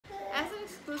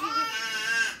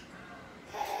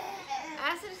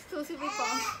exclusively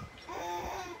pump.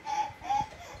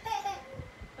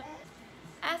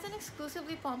 As an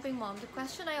exclusively pumping mom, the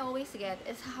question I always get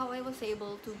is how I was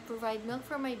able to provide milk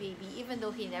for my baby even though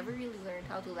he never really learned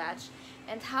how to latch,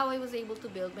 and how I was able to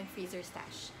build my freezer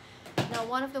stash. Now,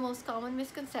 one of the most common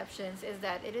misconceptions is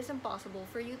that it is impossible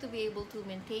for you to be able to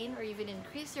maintain or even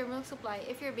increase your milk supply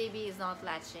if your baby is not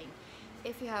latching.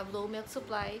 If you have low milk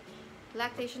supply,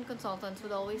 lactation consultants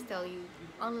would always tell you,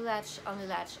 on the latch, on the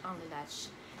latch, on the latch.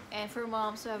 And for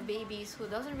moms who have babies who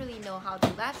doesn't really know how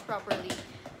to latch properly,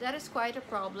 that is quite a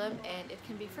problem, and it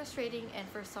can be frustrating, and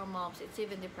for some moms it's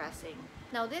even depressing.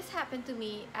 Now, this happened to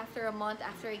me after a month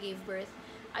after I gave birth.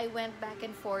 I went back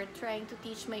and forth trying to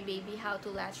teach my baby how to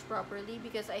latch properly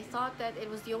because I thought that it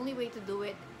was the only way to do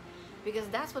it, because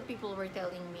that's what people were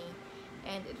telling me.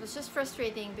 And it was just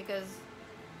frustrating because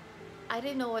I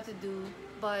didn't know what to do,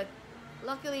 but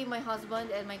luckily my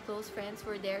husband and my close friends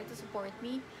were there to support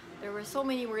me. There were so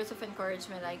many words of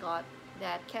encouragement I got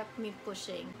that kept me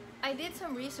pushing. I did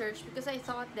some research because I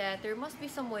thought that there must be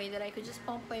some way that I could just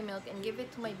pump my milk and give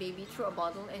it to my baby through a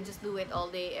bottle and just do it all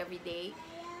day, every day.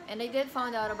 And I did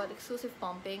find out about exclusive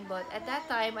pumping, but at that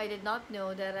time I did not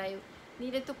know that I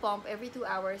needed to pump every 2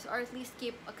 hours or at least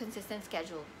keep a consistent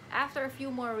schedule. After a few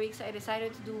more weeks, I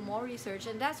decided to do more research,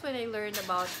 and that's when I learned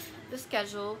about the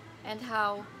schedule and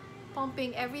how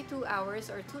pumping every 2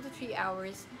 hours or 2 to 3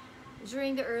 hours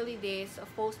during the early days of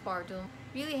postpartum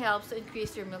really helps to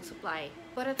increase your milk supply.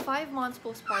 But at 5 months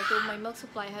postpartum, my milk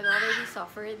supply had already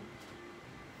suffered.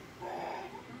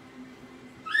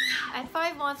 At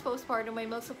 5 months postpartum, my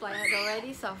milk supply had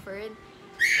already suffered,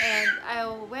 and I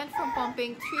went from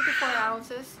pumping 3 to 4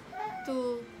 ounces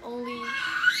to only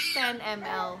 10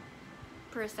 ml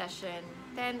per session.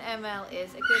 10 ml is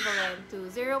equivalent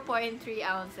to 0.3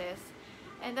 ounces,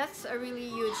 and that's a really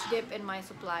huge dip in my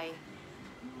supply.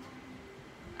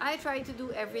 I tried to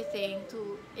do everything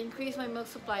to increase my milk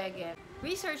supply again.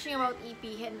 Researching about EP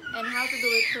and how to do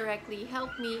it correctly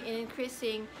helped me in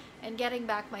increasing and getting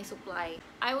back my supply.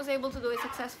 I was able to do it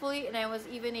successfully, and I was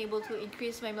even able to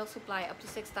increase my milk supply up to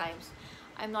 6 times.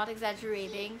 I'm not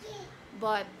exaggerating,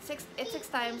 but it's 6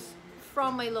 times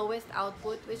from my lowest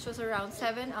output, which was around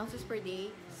 7 ounces per day.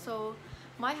 So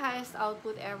my highest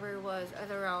output ever was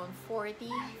at around 40,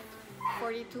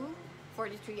 42,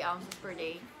 43 ounces per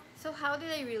day. So how did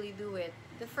I really do it?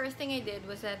 The first thing I did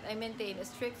was that I maintained a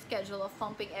strict schedule of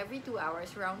pumping every 2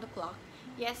 hours around the clock.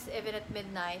 Yes, even at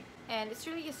midnight. And it's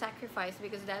really a sacrifice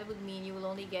because that would mean you will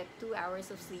only get 2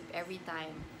 hours of sleep every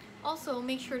time. Also,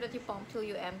 make sure that you pump till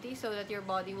you empty so that your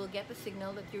body will get the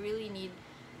signal that you really need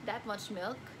that much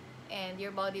milk, and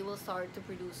your body will start to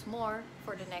produce more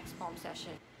for the next pump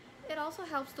session. It also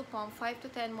helps to pump 5 to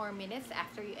 10 more minutes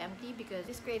after you empty because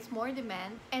this creates more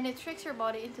demand, and it tricks your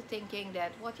body into thinking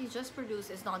that what you just produced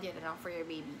is not yet enough for your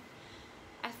baby.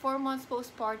 At 4 months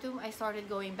postpartum, I started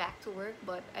going back to work,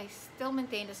 but I still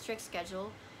maintained a strict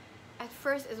schedule. At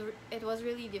first, it was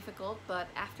really difficult, but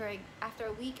after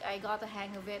a week, I got the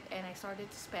hang of it, and I started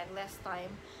to spend less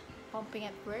time pumping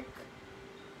at work.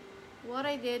 What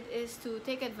I did is to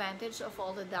take advantage of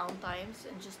all the downtimes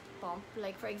and just pump.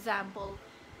 Like, for example,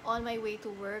 on my way to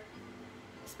work,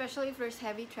 especially if there's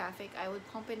heavy traffic, I would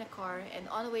pump in a car, and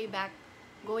on the way back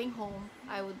going home,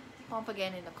 I would pump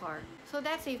again in the car. So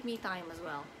that saved me time as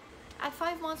well. At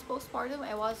 5 months postpartum,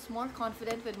 I was more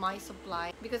confident with my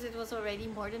supply because it was already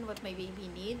more than what my baby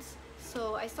needs.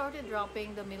 So I started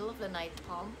dropping the middle of the night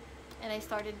pump, and I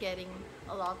started getting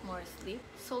a lot more sleep.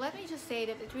 So let me just say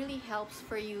that it really helps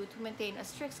for you to maintain a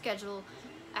strict schedule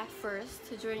at first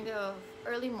during the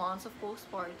early months of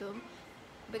postpartum,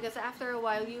 because after a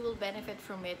while you will benefit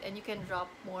from it, and you can drop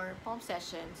more pump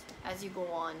sessions as you go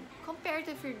on. Compared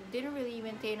to if you didn't really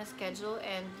maintain a schedule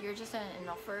and you're just an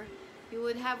enougher, you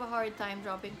would have a hard time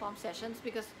dropping pump sessions,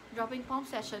 because dropping pump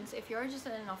sessions, if you're just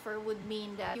an enougher, would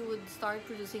mean that you would start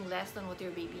producing less than what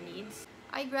your baby needs.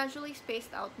 I gradually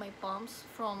spaced out my pumps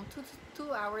from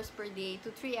 2 hours per day to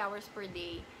 3 hours per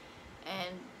day,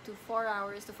 and to 4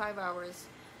 hours to 5 hours.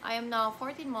 I am now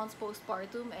 14 months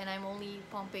postpartum, and I'm only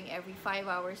pumping every 5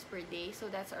 hours per day, so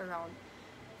that's around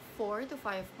 4 to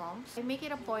 5 pumps. I make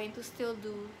it a point to still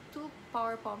do 2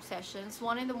 power pump sessions,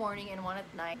 1 in the morning and 1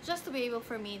 at night, just to be able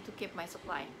for me to keep my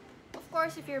supply. Of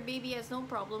course, if your baby has no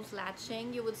problems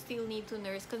latching, you would still need to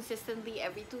nurse consistently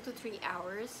every 2 to 3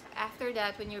 hours. After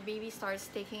that, when your baby starts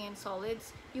taking in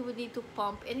solids, you would need to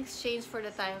pump in exchange for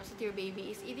the times that your baby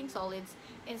is eating solids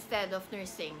instead of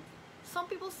nursing. Some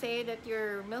people say that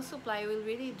your milk supply will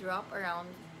really drop around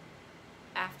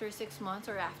after 6 months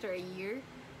or after a year,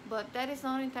 but that is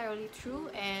not entirely true,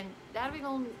 and that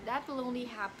will only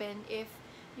happen if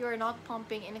you are not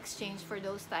pumping in exchange for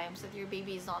those times that your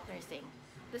baby is not nursing.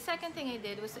 The second thing I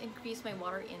did was to increase my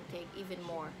water intake even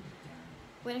more.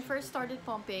 When I first started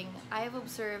pumping, I have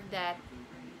observed that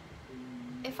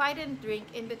if I didn't drink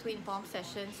in between pump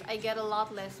sessions, I get a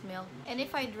lot less milk. And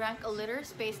if I drank a liter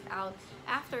spaced out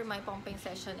after my pumping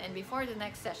session and before the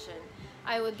next session,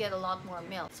 I would get a lot more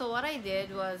milk. So what I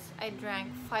did was I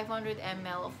drank 500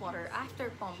 ml of water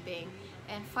after pumping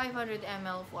and 500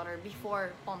 ml of water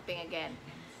before pumping again.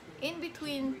 In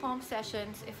between pump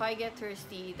sessions, if I get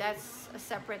thirsty, that's a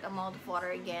separate amount of water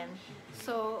again.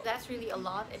 So that's really a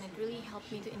lot, and it really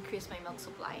helped me to increase my milk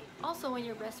supply. Also, when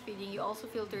you're breastfeeding, you also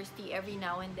feel thirsty every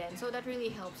now and then, so that really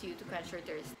helps you to quench your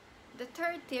thirst. The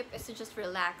third tip is to just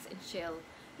relax and chill.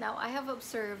 Now, I have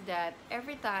observed that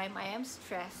every time I am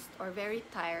stressed or very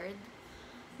tired,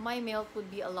 my milk would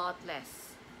be a lot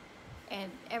less. And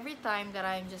every time that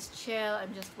I'm just chill,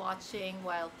 I'm just watching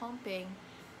while pumping,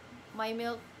 my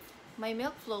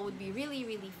milk flow would be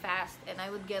really fast, and I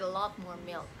would get a lot more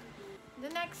milk. The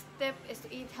next tip is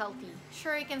to eat healthy.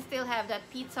 Sure, you can still have that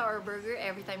pizza or burger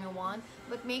every time you want,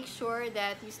 but make sure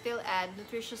that you still add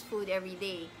nutritious food every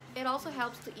day. It also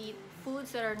helps to eat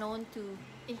foods that are known to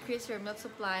increase your milk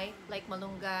supply, like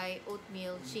malunggay,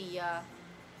 oatmeal, chia.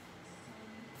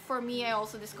 For me, I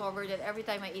also discovered that every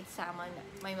time I eat salmon,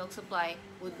 my milk supply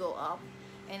would go up,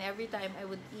 and every time I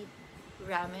would eat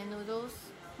ramen noodles,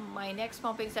 my next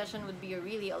pumping session would be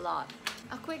really a lot.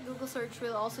 A quick Google search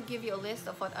will also give you a list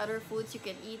of what other foods you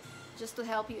can eat just to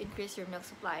help you increase your milk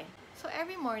supply. So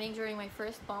every morning during my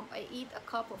first pump, I eat a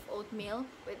cup of oatmeal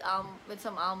with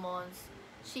some almonds,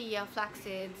 chia, flax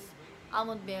seeds,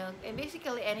 almond milk, and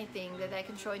basically anything that I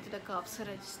can throw into the cup so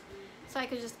I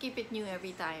can just keep it new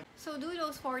every time. So do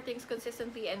those 4 things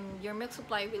consistently and your milk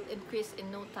supply will increase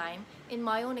in no time. In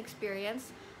my own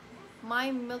experience,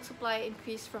 my milk supply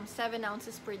increased from 7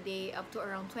 ounces per day up to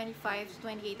around 25 to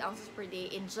 28 ounces per day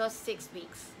in just 6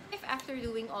 weeks. If after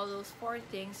doing all those 4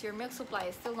 things, your milk supply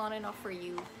is still not enough for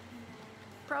you,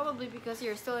 probably because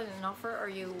you're still in an offer or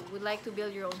you would like to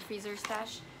build your own freezer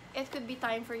stash, it could be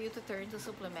time for you to turn to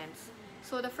supplements.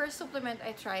 So the first supplement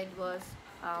I tried was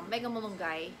Mega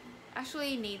Malunggay.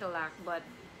 Actually Natalac, but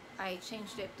I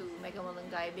changed it to Mega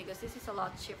Malunggay because this is a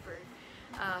lot cheaper.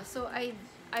 So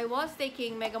I was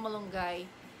taking Mega Malunggay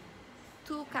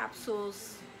 2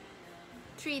 capsules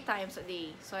 3 times a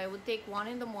day. So I would take one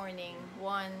in the morning,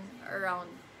 one around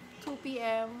 2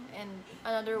 p.m. and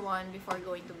another one before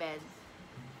going to bed,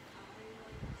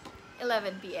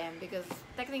 11 p.m. because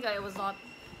technically I was not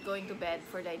going to bed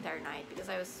for the entire night because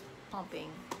I was pumping.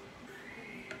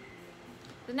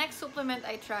 The next supplement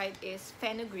I tried is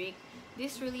fenugreek.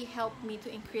 This really helped me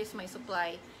to increase my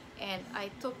supply, and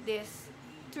I took this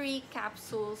 3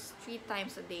 capsules 3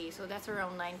 times a day, so that's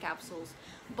around 9 capsules.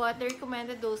 But the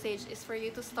recommended dosage is for you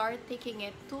to start taking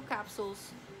it 2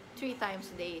 capsules 3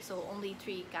 times a day, so only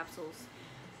 3 capsules.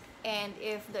 And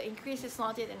if the increase is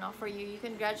not yet enough for you, you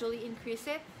can gradually increase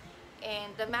it,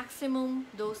 and the maximum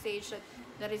dosage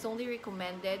that is only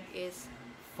recommended is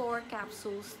 4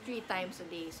 capsules 3 times a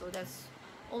day, so that's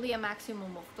only a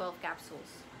maximum of 12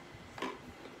 capsules.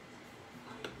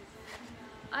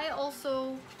 I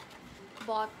also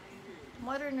bought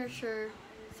Mother Nurture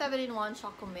 7-in-1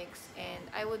 Choco Mix, and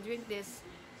I would drink this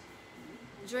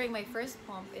during my first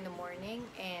pump in the morning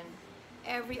and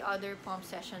every other pump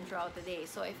session throughout the day.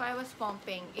 So if I was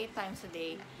pumping 8 times a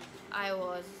day, I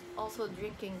was also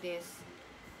drinking this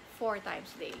 4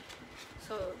 times a day.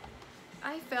 So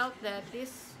I felt that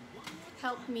this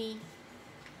helped me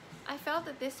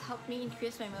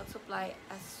increase my milk supply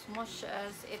as much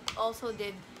as it also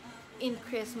did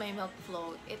increase my milk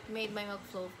flow. It made my milk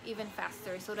flow even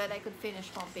faster so that I could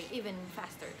finish pumping even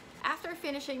faster. After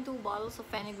finishing 2 bottles of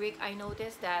fenugreek, I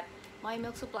noticed that my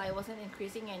milk supply wasn't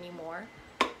increasing anymore.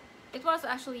 It was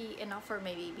actually enough for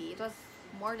my baby. It was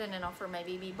more than enough for my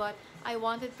baby, but I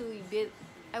wanted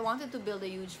to build a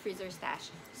huge freezer stash.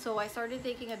 So I started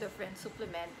taking a different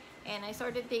supplement, and I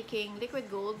started taking Liquid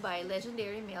Gold by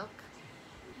Legendairy milk.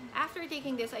 After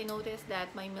taking this, I noticed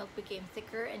that my milk became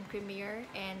thicker and creamier,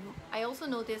 and I also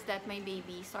noticed that my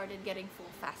baby started getting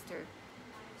full faster.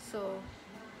 So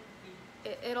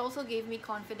it also gave me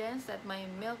confidence that my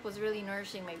milk was really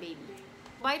nourishing my baby.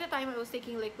 By the time I was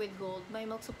taking Liquid Gold, my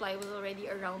milk supply was already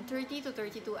around 30 to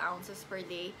 32 ounces per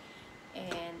day,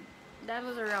 and that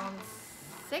was around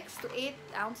 6 to 8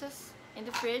 ounces in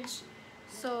the fridge.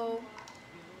 So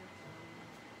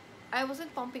I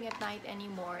wasn't pumping at night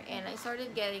anymore, and I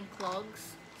started getting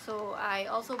clogs. So I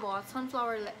also bought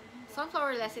sunflower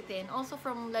lecithin, also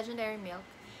from Legendairy milk,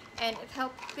 and it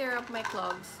helped clear up my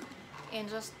clogs in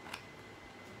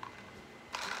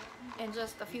in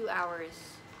just a few hours.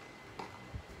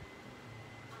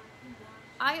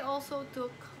 I also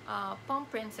took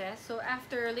Pump Princess. So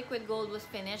after Liquid Gold was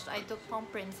finished, I took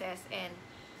Pump Princess, and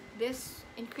this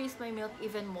increased my milk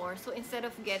even more. So instead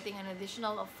of getting an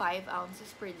additional of 5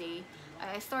 ounces per day,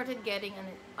 I started getting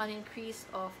an increase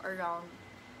of around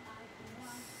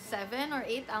 7 or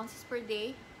 8 ounces per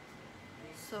day.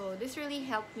 So this really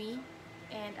helped me.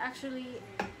 And actually,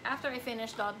 after I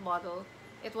finished that bottle,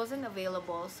 it wasn't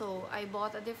available, so I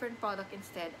bought a different product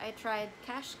instead. I tried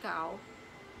Cash Cow,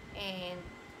 and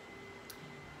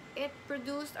it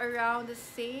produced around the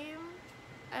same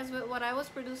as what I was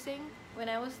producing when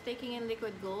I was taking in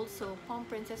Liquid Gold. So Pump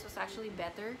Princess was actually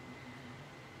better.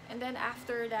 And then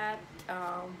after that,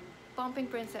 Pump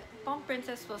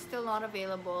Princess was still not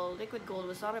available, Liquid Gold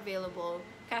was not available,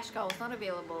 Cash Cow was not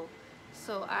available.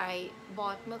 So I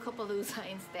bought Milkapalooza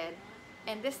instead.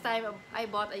 And this time I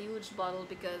bought a huge bottle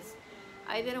because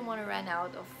I didn't want to run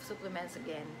out of supplements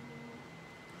again.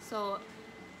 So,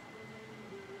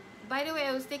 by the way,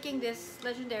 I was taking this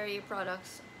Legendairy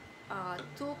products,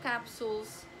 2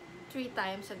 capsules 3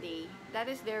 times a day. That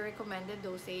is their recommended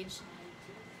dosage.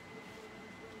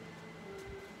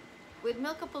 With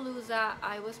Milkapalooza,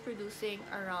 I was producing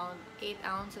around 8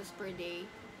 ounces per day.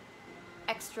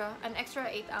 An extra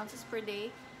 8 ounces per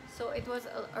day. So it was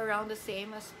around the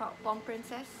same as Pump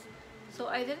Princess. So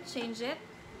I didn't change it,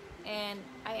 and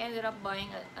I ended up buying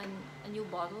a new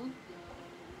bottle.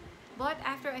 But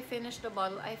after I finished the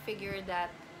bottle, I figured that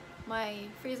my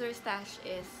freezer stash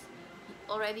is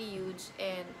already huge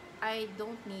and I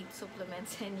don't need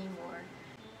supplements anymore.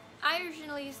 I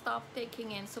originally stopped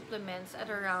taking in supplements at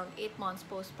around 8 months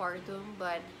postpartum,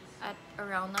 but at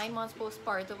around 9 months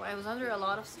postpartum, I was under a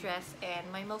lot of stress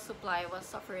and my milk supply was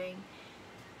suffering.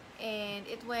 And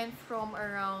it went from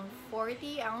around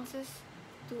 40 ounces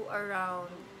to around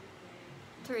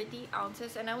 30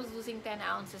 ounces, and I was losing 10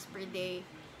 ounces per day.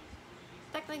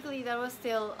 Technically, that was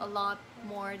still a lot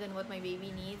more than what my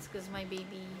baby needs, because my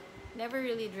baby never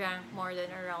really drank more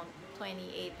than around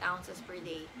 28 ounces per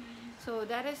day. So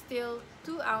that is still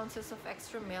 2 ounces of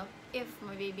extra milk if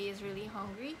my baby is really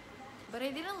hungry. But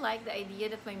I didn't like the idea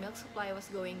that my milk supply was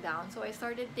going down, so I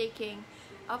started taking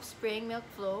Upspring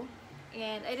Milkflow.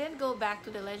 And I didn't go back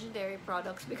to the Legendairy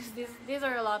products because these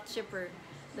are a lot cheaper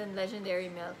than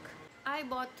Legendairy milk. I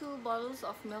bought 2 bottles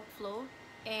of Milkflow,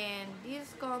 and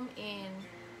these come in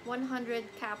 100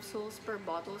 capsules per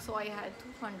bottle, so I had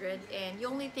 200, and you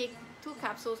only take 2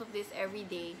 capsules of this every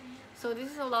day. So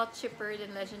this is a lot cheaper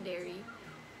than Legendairy.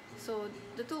 So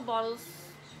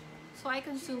I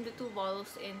consumed the 2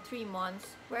 bottles in 3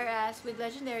 months, whereas with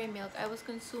Legendairy milk, I was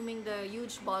consuming the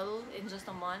huge bottle in just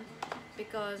a month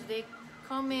because they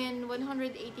come in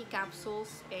 180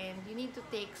 capsules and you need to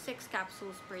take 6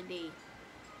 capsules per day.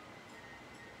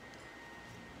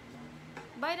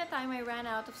 By the time I ran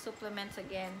out of supplements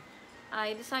again,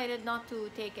 I decided not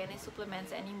to take any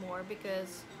supplements anymore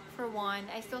because, for one,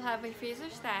 I still have a freezer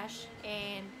stash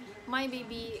and my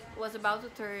baby was about to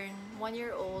turn 1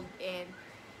 year old, and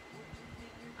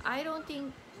I don't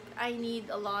think I need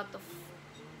a lot of,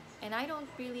 and I don't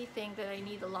really think that I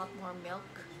need a lot more milk,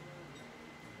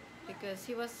 because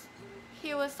he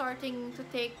was starting to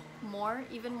take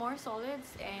even more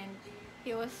solids, and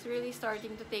he was really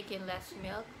starting to take in less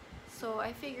milk. So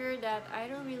I figured that I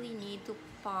don't really need to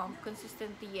pump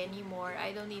consistently anymore.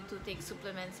 I don't need to take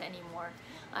supplements anymore.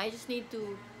 I just need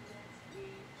to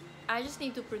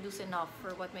produce enough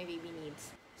for what my baby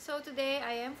needs. So today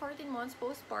I am 14 months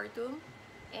postpartum,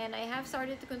 and I have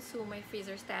started to consume my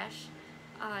freezer stash.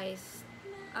 I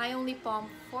only pump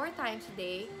 4 times a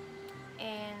day,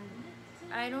 and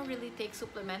I don't really take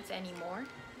supplements anymore.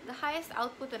 The highest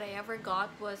output that I ever got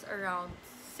was around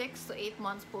 6 to 8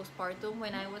 months postpartum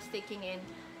when I was taking in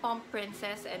Pump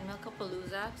Princess and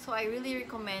Milkapalooza. So I really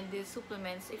recommend these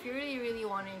supplements if you really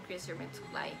want to increase your milk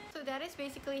supply. So that is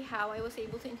basically how I was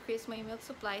able to increase my milk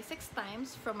supply 6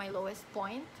 times from my lowest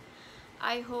point.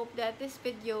 I hope that this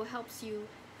video helps you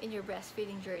in your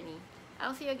breastfeeding journey.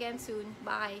 I'll see you again soon.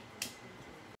 Bye!